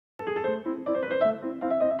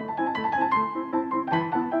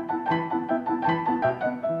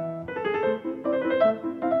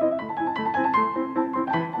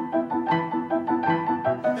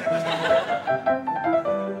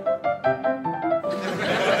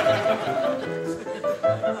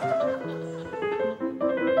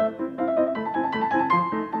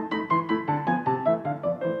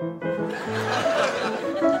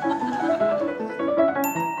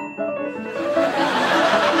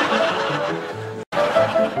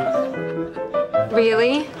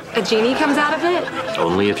Really? A genie comes out of it?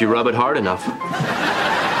 Only if you rub it hard enough.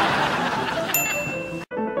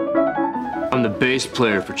 I'm the bass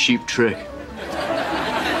player for Cheap Trick.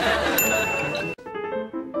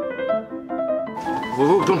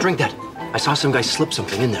 Whoa, don't drink that. I saw some guy slip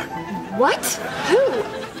something in there. What? Who?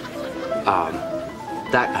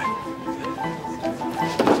 That guy.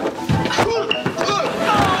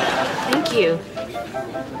 Thank you.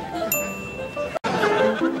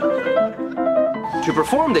 To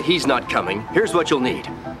perform the He's Not Coming, here's what you'll need.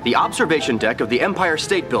 The observation deck of the Empire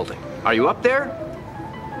State Building. Are you up there?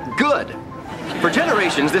 Good. For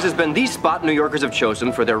generations, this has been the spot New Yorkers have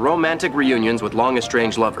chosen for their romantic reunions with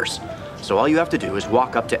long-estranged lovers. So all you have to do is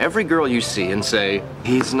walk up to every girl you see and say,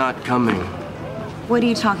 "He's not coming." What are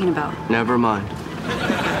you talking about? Never mind.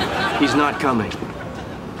 He's not coming.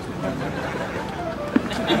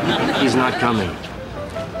 He's not coming.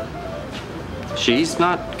 She's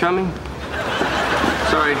not coming?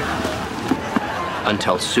 Sorry.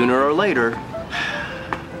 Until sooner or later,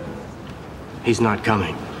 he's not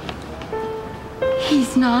coming.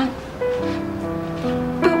 He's not.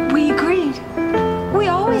 But we agreed. We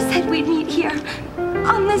always said we'd meet here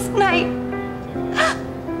on this night.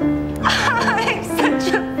 I'm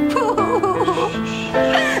such a fool.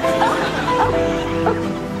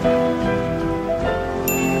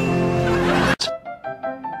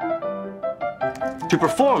 To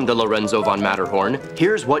perform the Lorenzo von Matterhorn,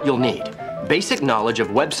 here's what you'll need. Basic knowledge of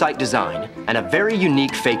website design and a very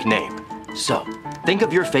unique fake name. So, think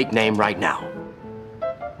of your fake name right now.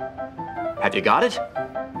 Have you got it?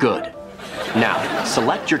 Good. Now,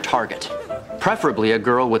 select your target. Preferably a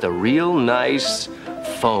girl with a real nice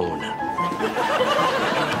phone.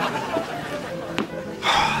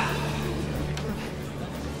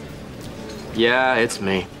 Yeah, it's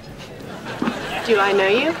me. Do I know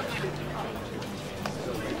you?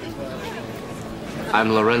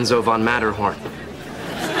 I'm Lorenzo von Matterhorn.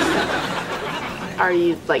 Are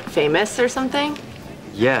you, like, famous or something?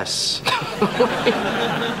 Yes.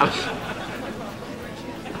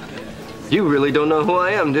 You really don't know who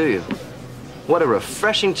I am, do you? What a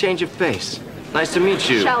refreshing change of pace. Nice to meet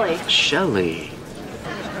you. Shelley. Shelley.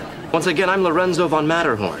 Once again, I'm Lorenzo von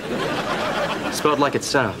Matterhorn. Spelled like it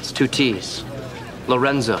sounds, 2 T's.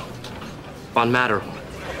 Lorenzo von Matterhorn.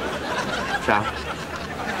 Ciao.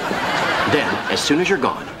 Then, as soon as you're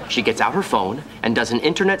gone, she gets out her phone and does an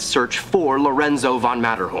internet search for Lorenzo von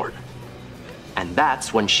Matterhorn. And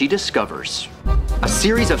that's when she discovers a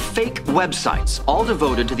series of fake websites, all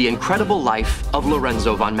devoted to the incredible life of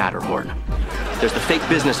Lorenzo von Matterhorn. There's the fake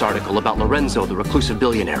business article about Lorenzo, the reclusive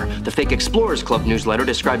billionaire, the fake Explorers Club newsletter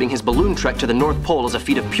describing his balloon trek to the North Pole as a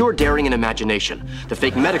feat of pure daring and imagination, the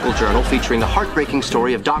fake medical journal featuring the heartbreaking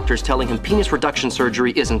story of doctors telling him penis reduction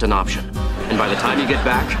surgery isn't an option. And by the time you get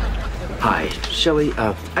back, hi, Shelley,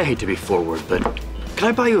 I hate to be forward, but can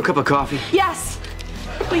I buy you a cup of coffee? Yes,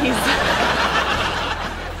 please.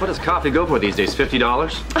 What does coffee go for these days,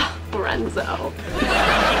 $50? Oh, Lorenzo.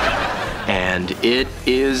 And it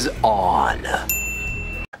is on.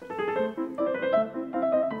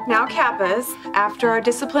 Now, Kappas, after our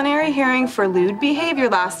disciplinary hearing for lewd behavior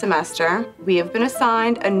last semester, we have been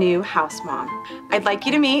assigned a new house mom. I'd like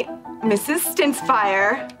you to meet Mrs.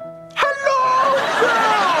 Stinspire. Hello,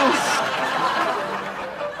 girls!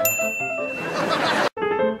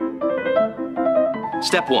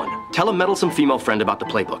 Step 1, tell a meddlesome female friend about the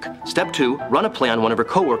playbook. Step 2, run a play on one of her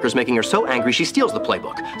coworkers, making her so angry she steals the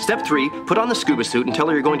playbook. Step 3, put on the scuba suit and tell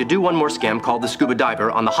her you're going to do one more scam called the scuba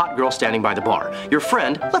diver on the hot girl standing by the bar. Your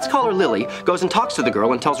friend, let's call her Lily, goes and talks to the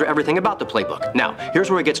girl and tells her everything about the playbook. Now, here's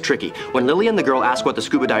where it gets tricky. When Lily and the girl ask what the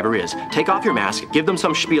scuba diver is, take off your mask, give them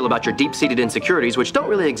some spiel about your deep-seated insecurities, which don't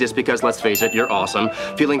really exist because, let's face it, you're awesome.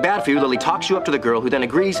 Feeling bad for you, Lily talks you up to the girl, who then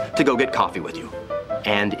agrees to go get coffee with you.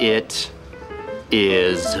 And it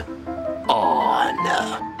is on.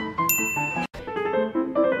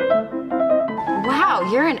 Wow,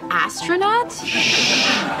 you're an astronaut?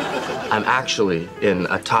 I'm actually in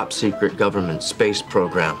a top-secret government space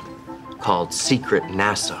program called Secret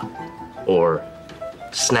NASA, or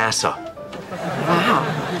SNASA. Wow,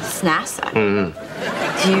 SNASA.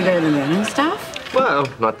 Do you go to the moon and stuff? Well,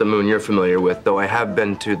 not the moon you're familiar with, though I have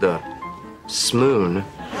been to the Smoon.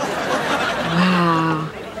 Wow,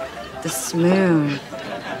 the Smoon.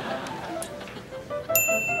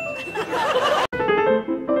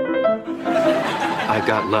 I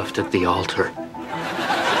got left at the altar.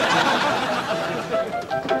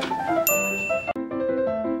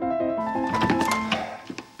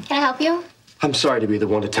 Can I help you? I'm sorry to be the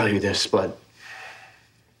one to tell you this, but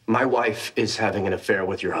my wife is having an affair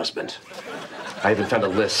with your husband. I even found a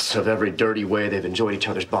list of every dirty way they've enjoyed each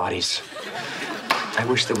other's bodies. I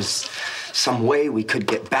wish there was some way we could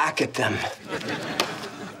get back at them.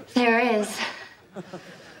 There is.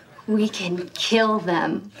 We can kill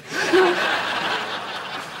them.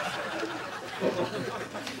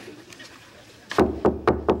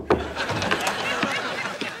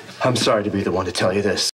 I'm sorry to be the one to tell you this.